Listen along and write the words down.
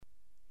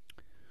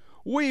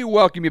We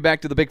welcome you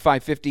back to the Big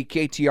 550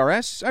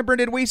 KTRS. I'm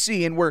Brendan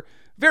Weesey, and we're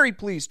very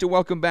pleased to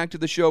welcome back to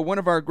the show one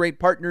of our great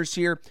partners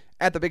here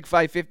at the Big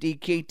 550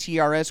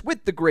 KTRS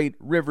with the Great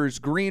Rivers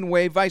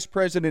Greenway, Vice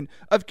President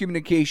of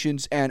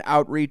Communications and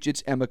Outreach.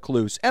 It's Emma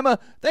Cluse. Emma,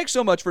 thanks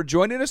so much for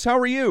joining us. How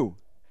are you?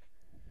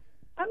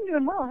 I'm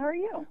doing well. How are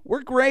you?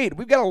 We're great.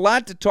 We've got a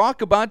lot to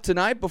talk about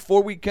tonight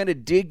before we kind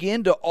of dig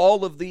into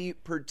all of the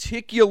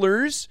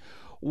particulars.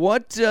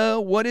 What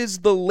is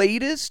the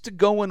latest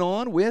going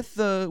on with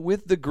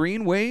the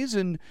greenways,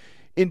 and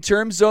in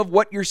terms of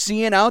what you're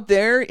seeing out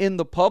there in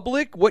the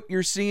public, what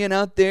you're seeing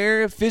out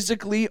there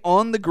physically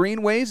on the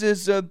greenways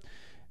as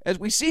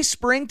we see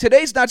spring.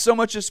 Today's not so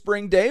much a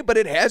spring day, but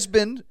it has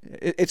been.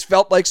 It's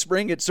felt like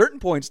spring at certain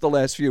points the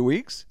last few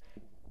weeks.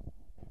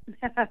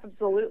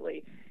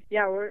 Absolutely.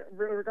 Yeah,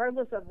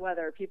 regardless of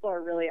weather, people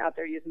are really out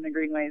there using the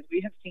greenways. We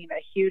have seen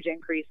a huge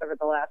increase over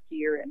the last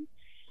year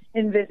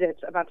in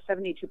visits, about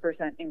 72%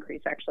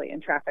 increase actually in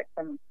traffic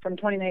from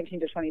 2019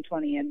 to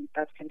 2020, and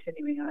that's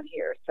continuing on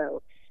here.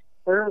 So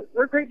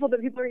we're grateful that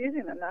people are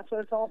using them. That's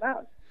what it's all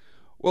about.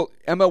 Well,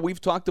 Emma,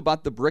 we've talked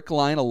about the Brick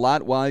Line a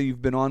lot while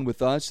you've been on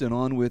with us and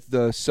on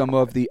with some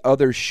of the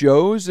other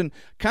shows, and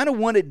kind of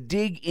want to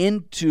dig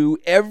into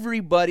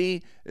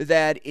everybody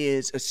that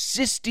is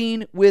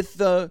assisting with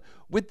the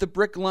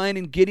Brick Line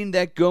and getting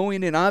that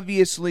going, and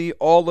obviously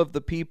all of the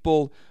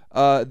people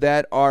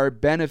that are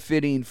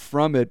benefiting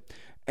from it.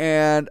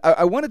 And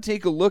I want to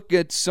take a look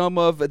at some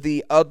of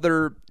the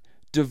other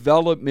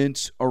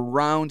developments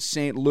around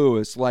St.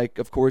 Louis, like,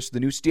 of course, the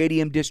new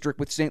stadium district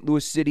with St.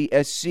 Louis City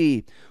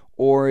SC,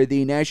 or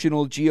the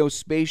National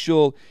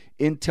Geospatial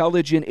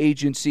Intelligence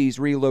Agency's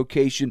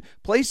relocation,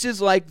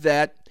 places like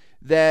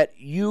that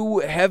you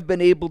have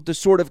been able to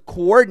sort of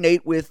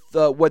coordinate with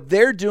what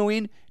they're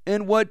doing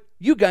and what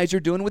you guys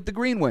are doing with the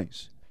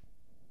greenways.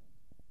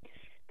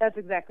 That's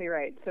exactly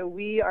right. So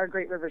we are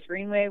Great Rivers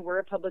Greenway. We're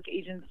a public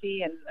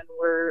agency, and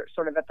we're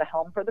sort of at the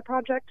helm for the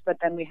project, but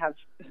then we have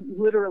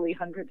literally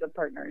hundreds of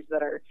partners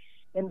that are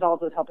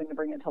involved with helping to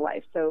bring it to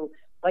life. So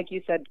like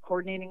you said,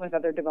 coordinating with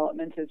other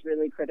developments is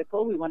really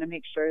critical. We want to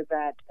make sure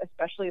that,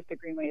 especially if the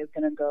greenway is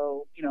going to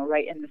go,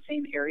 right in the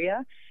same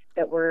area,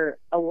 that we're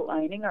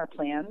aligning our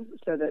plans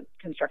so that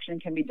construction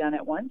can be done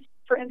at once,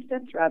 for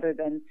instance, rather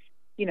than,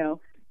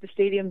 the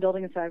stadium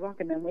building a sidewalk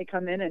and then we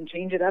come in and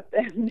change it up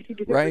and do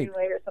the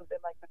greenway or something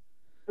like that.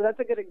 So that's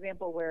a good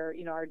example where,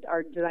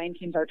 our design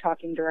teams are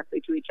talking directly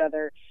to each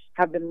other,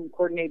 have been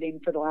coordinating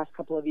for the last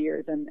couple of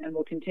years, and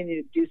will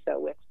continue to do so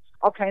with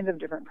all kinds of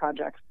different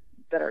projects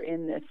that are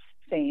in this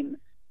same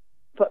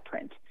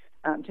footprint,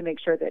 to make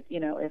sure that,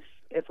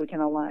 if we can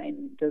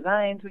align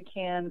designs,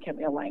 can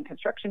we align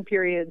construction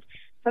periods.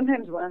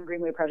 Sometimes on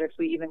greenway projects,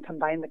 we even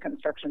combine the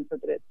construction so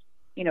that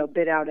it's,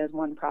 bid out as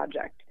one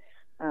project.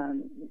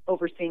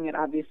 Overseeing it,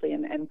 obviously,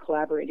 and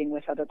collaborating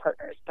with other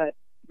partners, but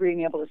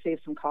being able to save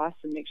some costs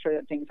and make sure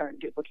that things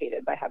aren't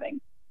duplicated by having,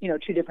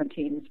 two different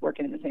teams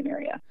working in the same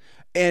area.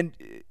 And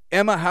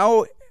Emma,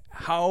 how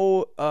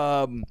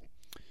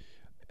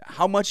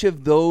much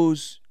have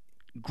those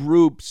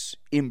groups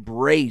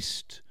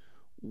embraced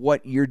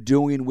what you're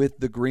doing with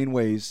the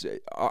greenways?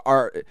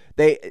 Are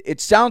they?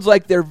 It sounds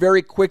like they're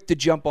very quick to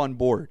jump on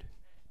board.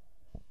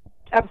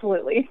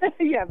 Absolutely,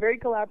 yeah, very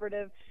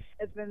collaborative.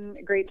 It's been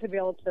great to be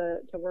able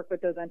to work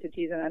with those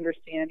entities and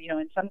understand,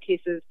 in some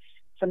cases,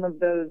 some of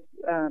those,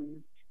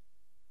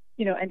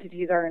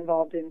 entities are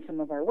involved in some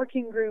of our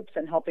working groups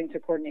and helping to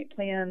coordinate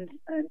plans.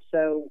 And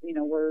so,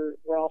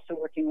 we're also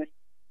working with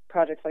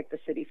projects like the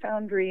City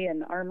Foundry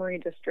and the Armory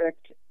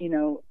District,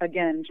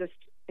 again, just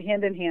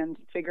hand in hand,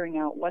 figuring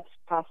out what's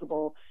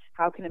possible,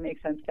 how can it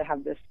make sense to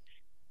have this.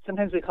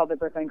 Sometimes we call the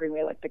Brick Line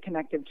Greenway like the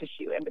connective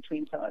tissue in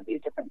between some of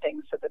these different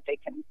things so that they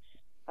can,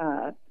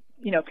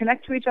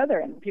 connect to each other,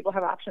 and people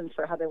have options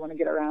for how they want to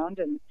get around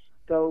and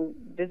go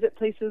visit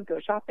places, go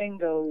shopping,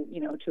 go,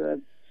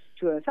 to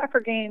a soccer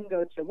game,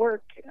 go to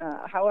work,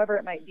 however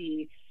it might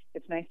be.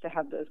 It's nice to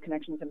have those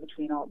connections in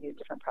between all of these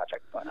different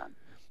projects going on.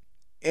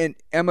 And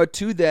Emma,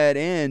 to that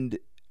end,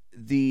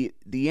 the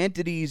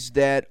entities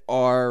that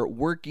are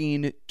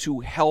working to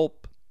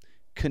help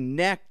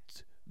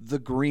connect the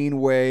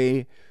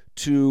greenway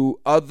to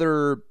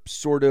other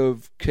sort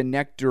of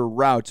connector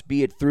routes,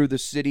 be it through the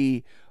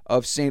city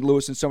of St.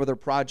 Louis and some of their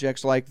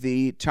projects like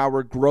the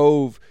Tower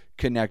Grove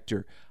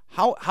connector.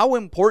 How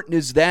important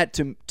is that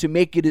to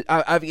make it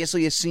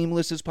obviously as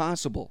seamless as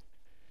possible?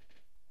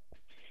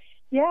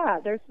 Yeah,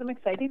 there's some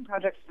exciting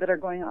projects that are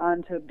going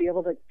on to be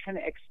able to kind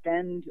of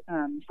extend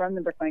from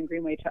the Brick Line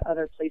Greenway to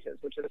other places,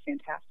 which is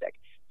fantastic.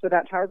 So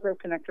that Tower Grove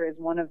connector is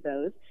one of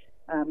those,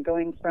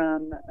 going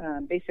from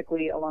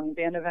basically along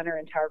Vandevenner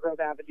and Tower Grove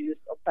Avenues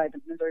by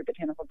the Missouri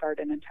Botanical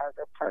Garden and Tower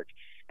Grove Park.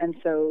 And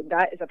so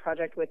that is a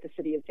project with the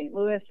City of St.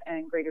 Louis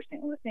and Greater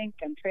St. Louis Inc.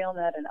 and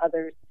TrailNet and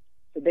others.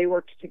 So they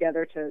worked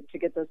together to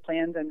get those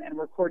plans, and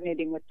we're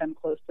coordinating with them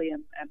closely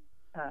and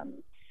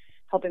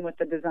helping with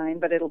the design,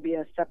 but it'll be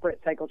a separate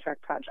cycle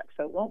track project.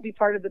 So it won't be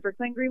part of the Brick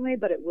Line Greenway,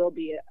 but it will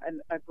be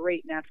a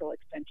great natural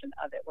extension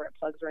of it where it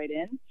plugs right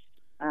in.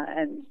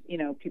 and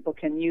people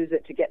can use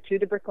it to get to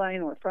the Brick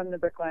Line or from the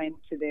Brick Line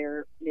to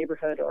their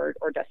neighborhood or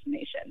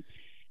destination.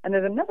 And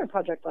there's another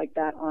project like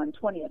that on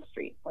 20th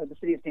Street, where the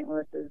city of St.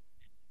 Louis is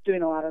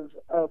doing a lot of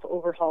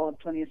overhaul of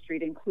 20th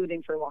Street,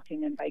 including for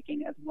walking and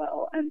biking as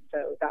well. And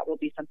so that will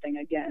be something,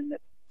 again,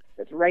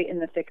 that's right in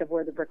the thick of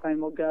where the Brick Line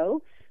will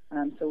go.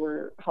 So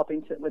we're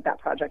helping with that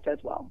project as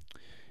well.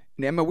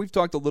 And Emma, we've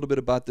talked a little bit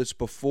about this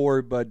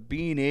before, but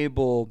being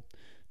able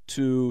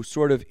to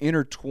sort of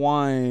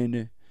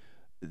intertwine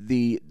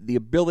the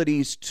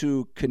abilities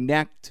to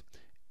connect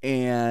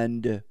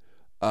and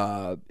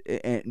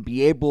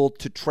be able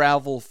to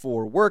travel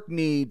for work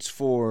needs,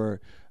 for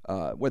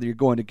whether you're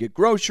going to get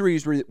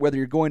groceries, whether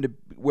you're going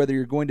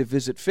to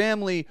visit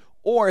family,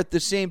 or at the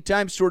same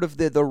time, sort of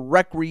the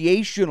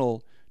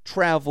recreational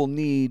travel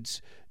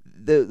needs.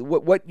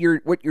 What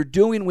you're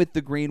doing with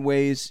the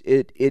greenways,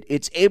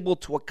 it's able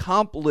to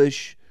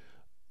accomplish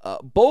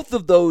both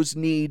of those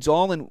needs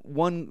all in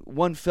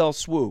one fell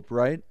swoop,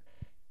 right?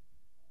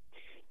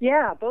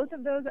 Yeah, both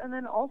of those, and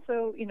then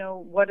also,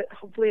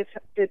 hopefully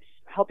it's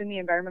helping the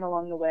environment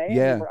along the way.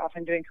 Yeah. We're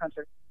often doing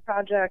conservation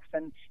projects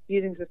and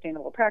using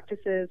sustainable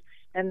practices,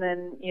 and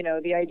then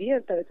the idea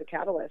is that it's a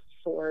catalyst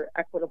for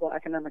equitable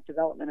economic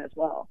development as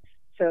well.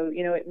 So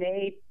it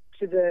may,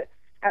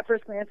 at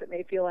first glance, it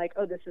may feel like,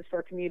 oh, this is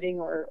for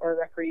commuting or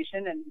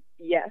recreation, and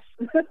yes,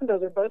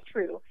 those are both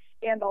true,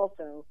 and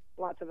also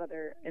lots of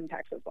other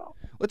impacts as well.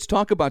 Let's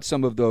talk about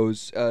some of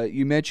those.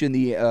 You mentioned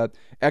the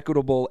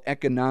equitable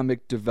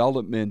economic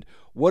development.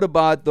 What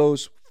about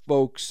those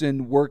folks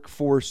in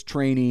workforce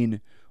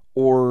training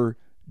or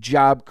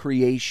job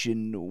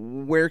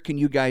creation? Where can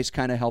you guys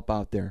kind of help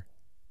out there?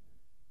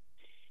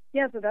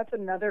 Yeah, so that's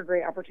another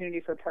great opportunity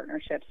for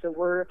partnerships. So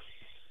we're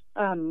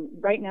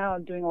right now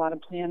doing a lot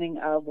of planning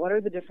of what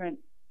are the different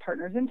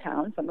partners in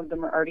town. Some of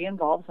them are already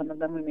involved. Some of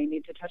them we may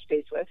need to touch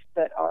base with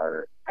that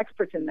are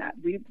experts in that.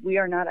 We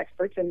are not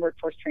experts in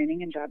workforce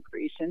training and job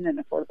creation and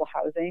affordable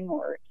housing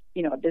or,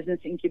 a business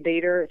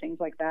incubator or things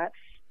like that.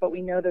 But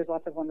we know there's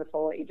lots of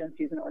wonderful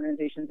agencies and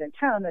organizations in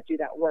town that do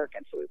that work.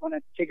 And so we want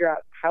to figure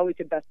out how we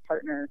could best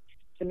partner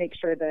to make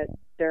sure that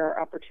there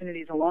are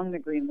opportunities along the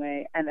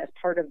Greenway and as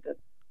part of the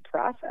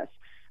process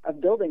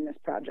of building this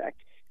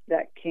project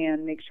that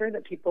can make sure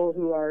that people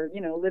who are,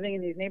 living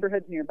in these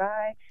neighborhoods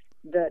nearby,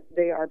 that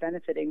they are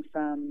benefiting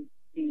from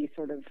the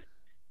sort of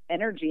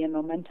energy and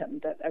momentum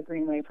that a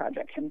Greenway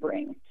project can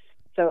bring.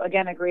 So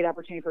again, a great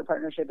opportunity for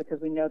partnership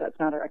because we know that's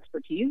not our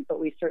expertise, but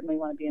we certainly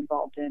want to be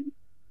involved in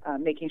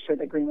making sure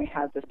that Greenway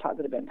has this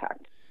positive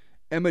impact.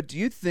 Emma, do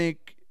you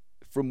think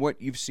from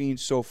what you've seen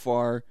so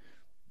far,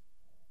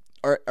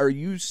 are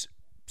you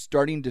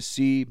starting to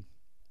see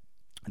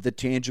the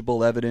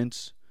tangible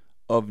evidence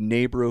of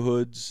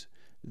neighborhoods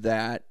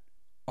that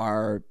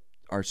are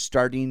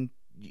starting?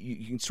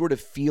 You can sort of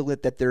feel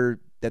it that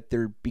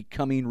they're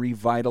becoming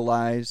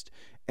revitalized,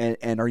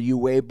 and are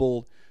you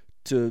able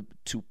to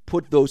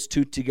put those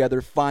two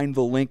together, find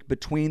the link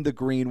between the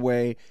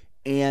Greenway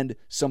and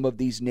some of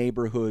these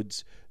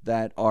neighborhoods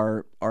that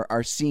are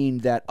seeing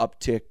that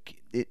uptick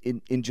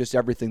in just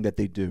everything that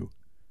they do?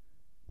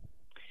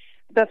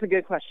 That's a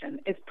good question.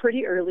 It's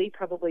pretty early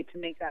probably to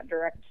make that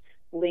direct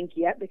link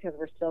yet because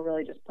we're still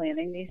really just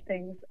planning these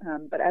things.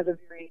 But as a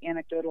very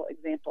anecdotal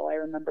example, I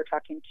remember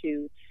talking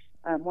to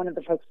one of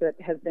the folks that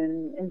has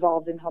been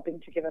involved in helping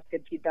to give us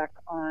good feedback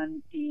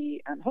on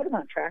the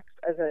Hodemont tracks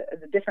as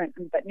a different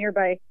but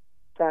nearby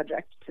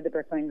project to the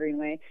Brick Line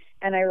Greenway.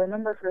 And I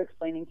remember her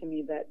explaining to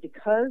me that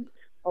because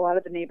a lot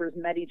of the neighbors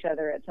met each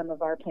other at some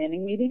of our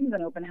planning meetings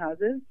and open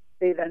houses,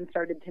 they then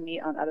started to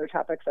meet on other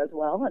topics as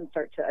well and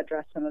start to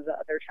address some of the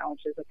other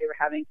challenges that they were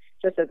having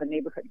just as a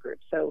neighborhood group.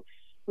 So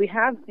we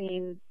have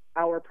seen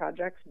our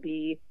projects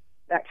be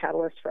that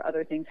catalyst for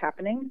other things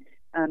happening.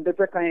 The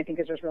Brick Line, I think,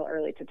 is just real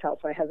early to tell,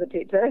 so I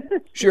hesitate to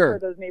Sure. for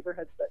those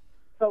neighborhoods.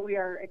 But we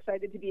are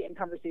excited to be in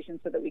conversation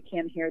so that we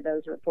can hear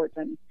those reports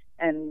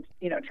and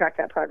track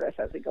that progress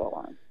as we go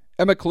along.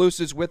 Emma Kalous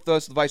is with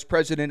us, the Vice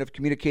President of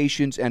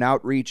Communications and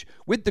Outreach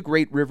with the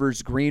Great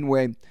Rivers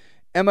Greenway.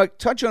 Emma,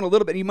 touch on a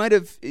little bit. You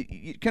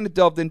kind of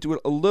delved into it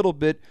a little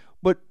bit,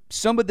 but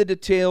some of the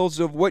details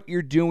of what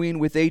you're doing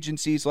with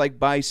agencies like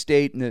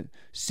Bi-State and the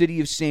City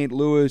of St.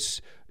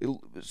 Louis,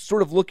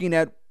 sort of looking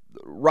at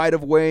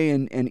right-of-way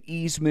and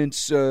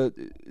easements,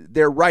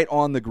 they're right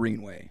on the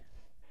Greenway.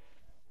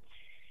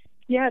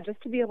 Yeah,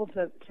 just to be able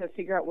to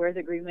figure out where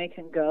the Greenway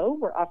can go.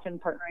 We're often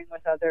partnering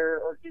with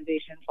other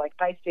organizations like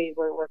Bi-State.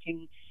 We're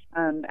working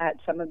at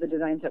some of the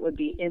designs that would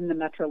be in the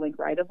Metrolink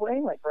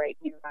right-of-way, like right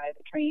nearby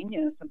the train,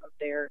 some of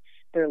their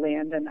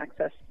land and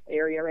access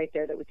area right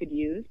there that we could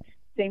use.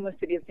 Same with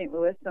City of St.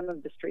 Louis, some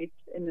of the streets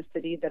in the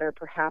city that are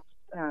perhaps,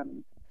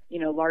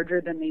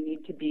 larger than they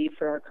need to be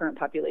for our current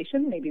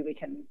population. Maybe we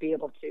can be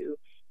able to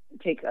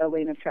take a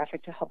lane of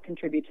traffic to help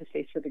contribute to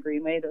space for the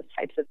Greenway, those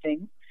types of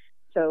things.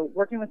 So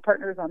working with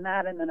partners on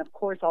that, and then, of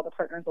course, all the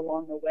partners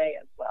along the way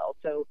as well.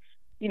 So,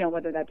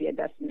 whether that be a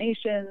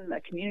destination,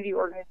 a community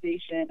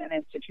organization, an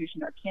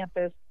institution or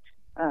campus,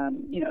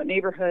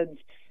 neighborhoods,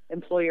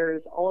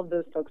 employers, all of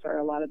those folks are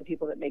a lot of the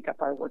people that make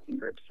up our working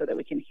groups, so that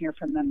we can hear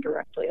from them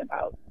directly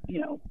about,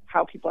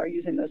 how people are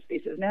using those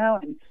spaces now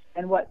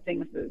and what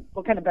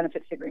kind of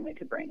benefits the Greenway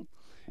could bring.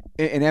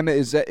 And Emma,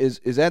 is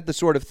that the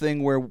sort of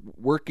thing where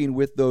working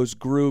with those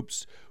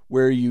groups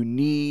where you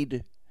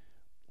need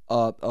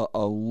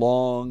a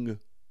long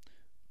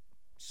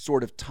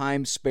sort of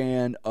time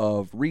span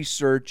of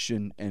research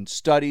and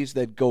studies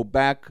that go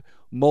back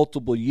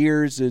multiple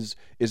years? Is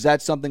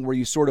that something where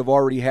you sort of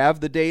already have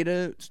the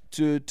data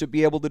to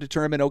be able to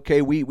determine,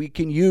 okay, we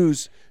can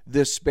use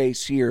this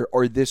space here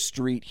or this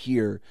street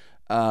here?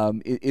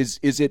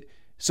 Is it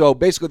so?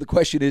 Basically, the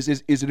question is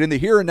it in the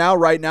here and now,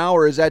 right now,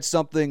 or is that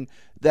something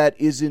that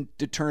isn't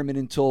determined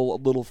until a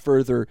little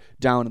further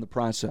down in the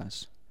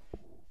process?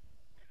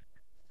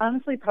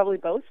 Honestly, probably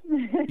both.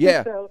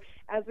 Yeah. So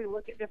as we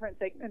look at different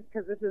segments,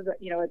 because this is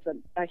it's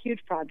a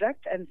huge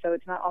project, and so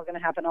it's not all going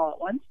to happen all at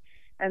once.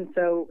 And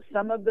so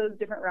some of those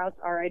different routes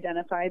are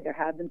identified. There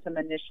have been some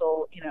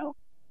initial,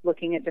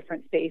 looking at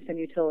different space and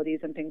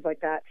utilities and things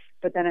like that.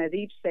 But then as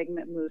each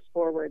segment moves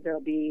forward,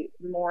 there'll be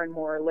more and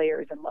more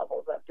layers and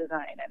levels of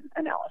design and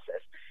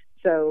analysis.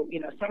 So,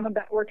 some of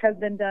that work has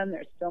been done.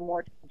 There's still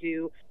more to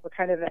do. We're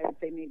kind of, I would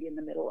say, maybe in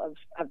the middle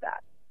of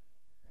that.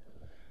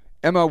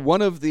 Emma,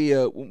 one of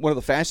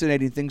the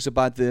fascinating things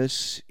about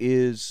this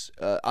is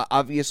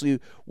obviously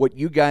what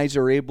you guys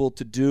are able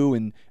to do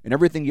and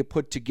everything you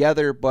put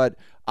together. But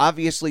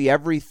obviously,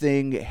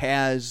 everything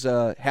has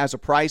a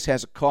price,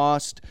 has a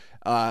cost.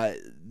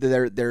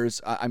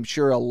 There's I'm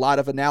sure a lot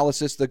of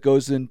analysis that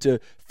goes into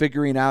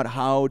figuring out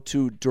how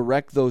to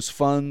direct those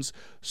funds.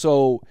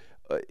 So,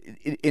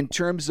 in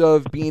terms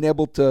of being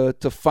able to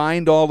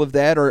find all of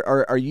that,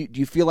 or do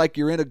you feel like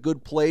you're in a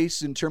good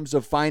place in terms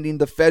of finding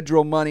the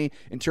federal money,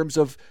 in terms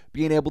of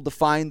being able to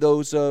find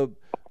those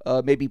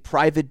maybe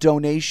private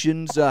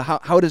donations?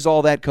 How does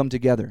all that come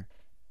together?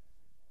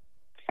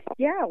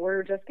 Yeah,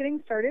 we're just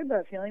getting started,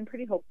 but feeling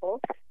pretty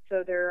hopeful.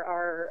 So there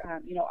are,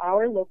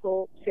 our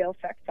local sales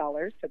tax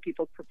dollars. So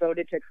people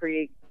voted to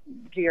create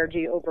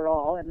GRG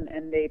overall,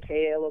 and they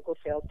pay a local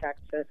sales tax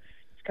to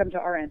come to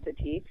our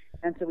entity.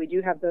 And so we do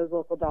have those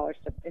local dollars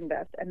to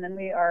invest. And then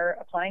we are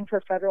applying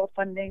for federal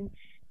funding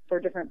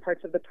for different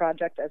parts of the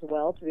project as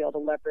well, to be able to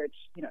leverage,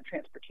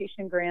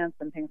 transportation grants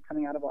and things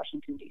coming out of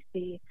Washington,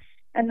 D.C.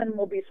 And then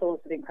we'll be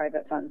soliciting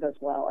private funds as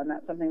well. And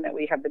that's something that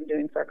we have been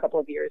doing for a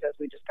couple of years as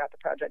we just got the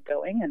project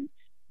going and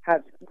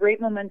have great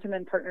momentum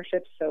and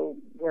partnerships. So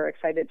we're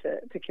excited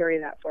to carry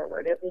that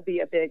forward. It will be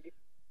a big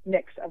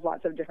mix of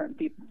lots of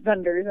different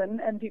vendors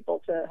and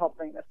people to help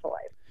bring this to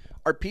life.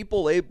 Are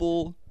people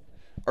able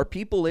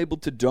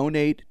to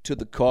donate to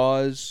the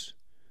cause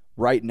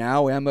right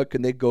now, Emma?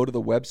 Can they go to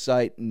the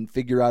website and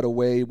figure out a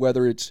way,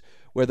 whether it's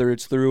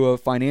through a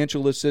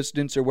financial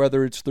assistance or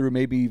whether it's through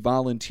maybe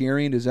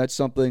volunteering? Is that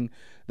something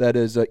that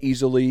is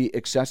easily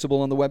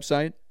accessible on the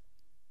website?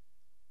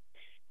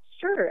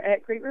 Sure.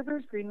 At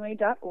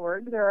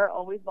greatriversgreenway.org, there are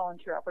always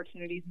volunteer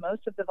opportunities.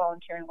 Most of the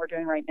volunteering we're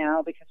doing right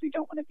now, because we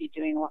don't want to be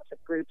doing lots of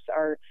groups,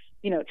 are,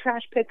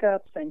 trash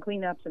pickups and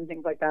cleanups and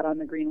things like that on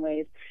the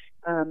greenways.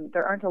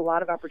 There aren't a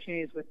lot of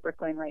opportunities with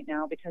Brickline right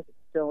now because it's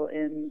still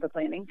in the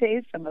planning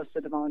phase. So most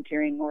of the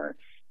volunteering or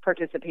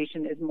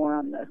participation is more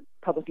on the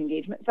public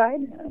engagement side,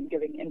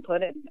 giving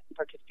input and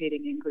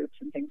participating in groups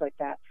and things like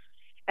that.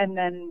 And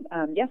then,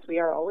 yes, we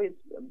are always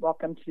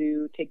welcome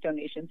to take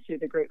donations to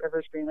the Great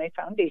Rivers Greenway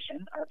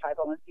Foundation, our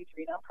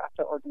 501c3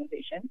 nonprofit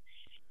organization.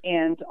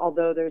 And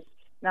although there's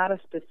not a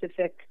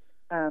specific,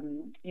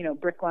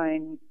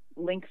 Brickline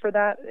link for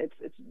that,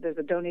 there's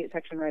a donate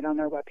section right on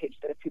our webpage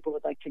that if people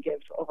would like to give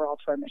overall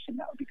to our mission,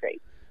 that would be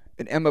great.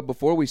 And Emma,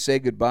 before we say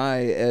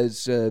goodbye,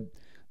 as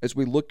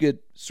we look at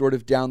sort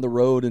of down the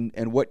road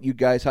and what you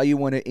guys, how you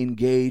want to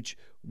engage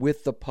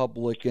with the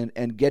public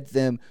and get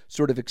them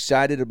sort of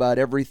excited about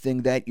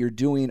everything that you're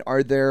doing,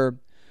 are there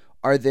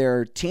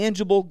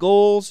tangible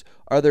goals?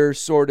 Are there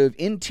sort of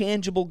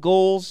intangible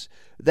goals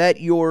that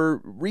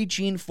you're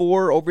reaching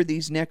for over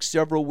these next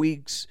several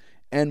weeks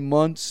and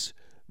months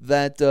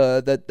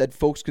that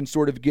folks can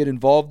sort of get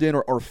involved in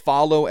or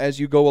follow as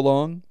you go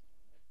along?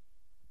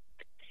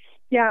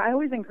 Yeah, I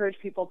always encourage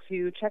people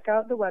to check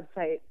out the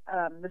website.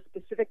 The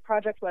specific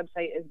project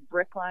website is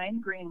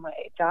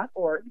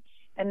bricklinegreenway.org,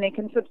 and they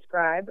can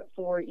subscribe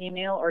for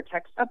email or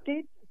text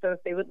updates. So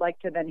if they would like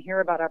to then hear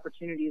about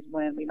opportunities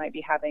when we might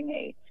be having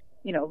a,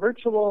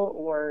 virtual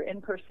or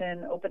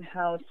in-person open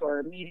house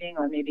or meeting,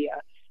 or maybe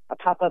a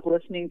pop-up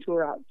listening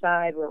tour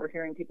outside where we're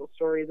hearing people's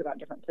stories about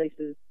different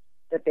places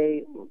that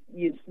they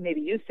used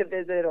to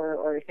visit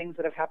or things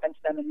that have happened to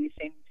them in these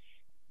same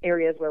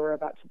areas where we're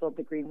about to build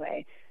the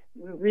Greenway.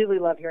 We really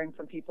love hearing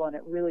from people, and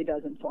it really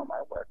does inform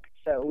our work.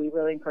 So we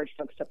really encourage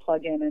folks to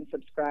plug in and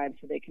subscribe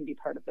so they can be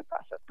part of the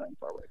process going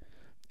forward.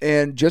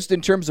 And just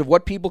in terms of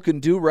what people can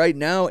do right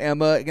now,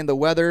 Emma, again, the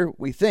weather,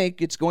 we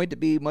think it's going to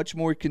be much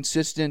more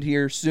consistent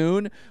here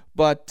soon.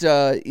 But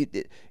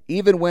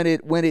even when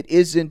it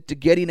isn't,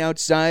 getting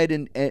outside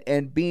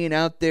and being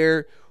out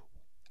there,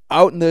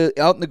 out in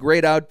the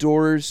great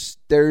outdoors,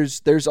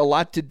 there's a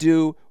lot to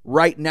do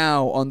right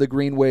now on the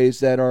greenways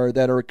that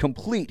are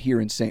complete here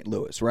in St.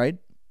 Louis, right?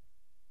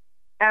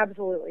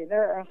 Absolutely.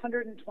 There are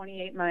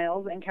 128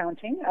 miles and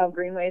counting of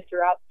greenways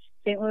throughout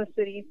St. Louis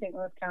City, St.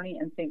 Louis County,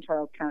 and St.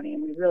 Charles County,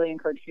 and we really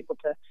encourage people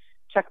to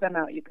check them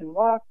out. You can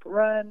walk,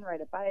 run,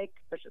 ride a bike,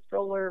 push a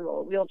stroller,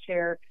 roll a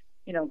wheelchair,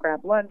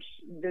 grab lunch,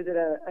 visit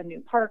a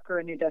new park or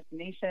a new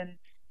destination.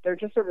 They're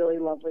just a really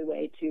lovely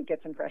way to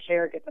get some fresh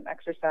air, get some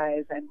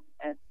exercise, and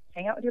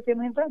hang out with your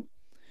family and friends.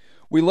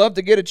 We love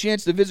to get a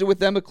chance to visit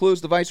with Emma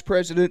Klues, the Vice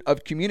President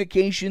of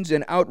Communications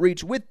and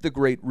Outreach with the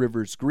Great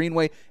Rivers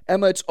Greenway.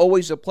 Emma, it's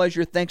always a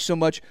pleasure. Thanks so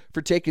much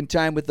for taking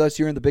time with us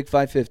here in the Big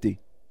 550.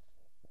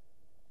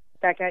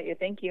 Back at you.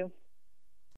 Thank you.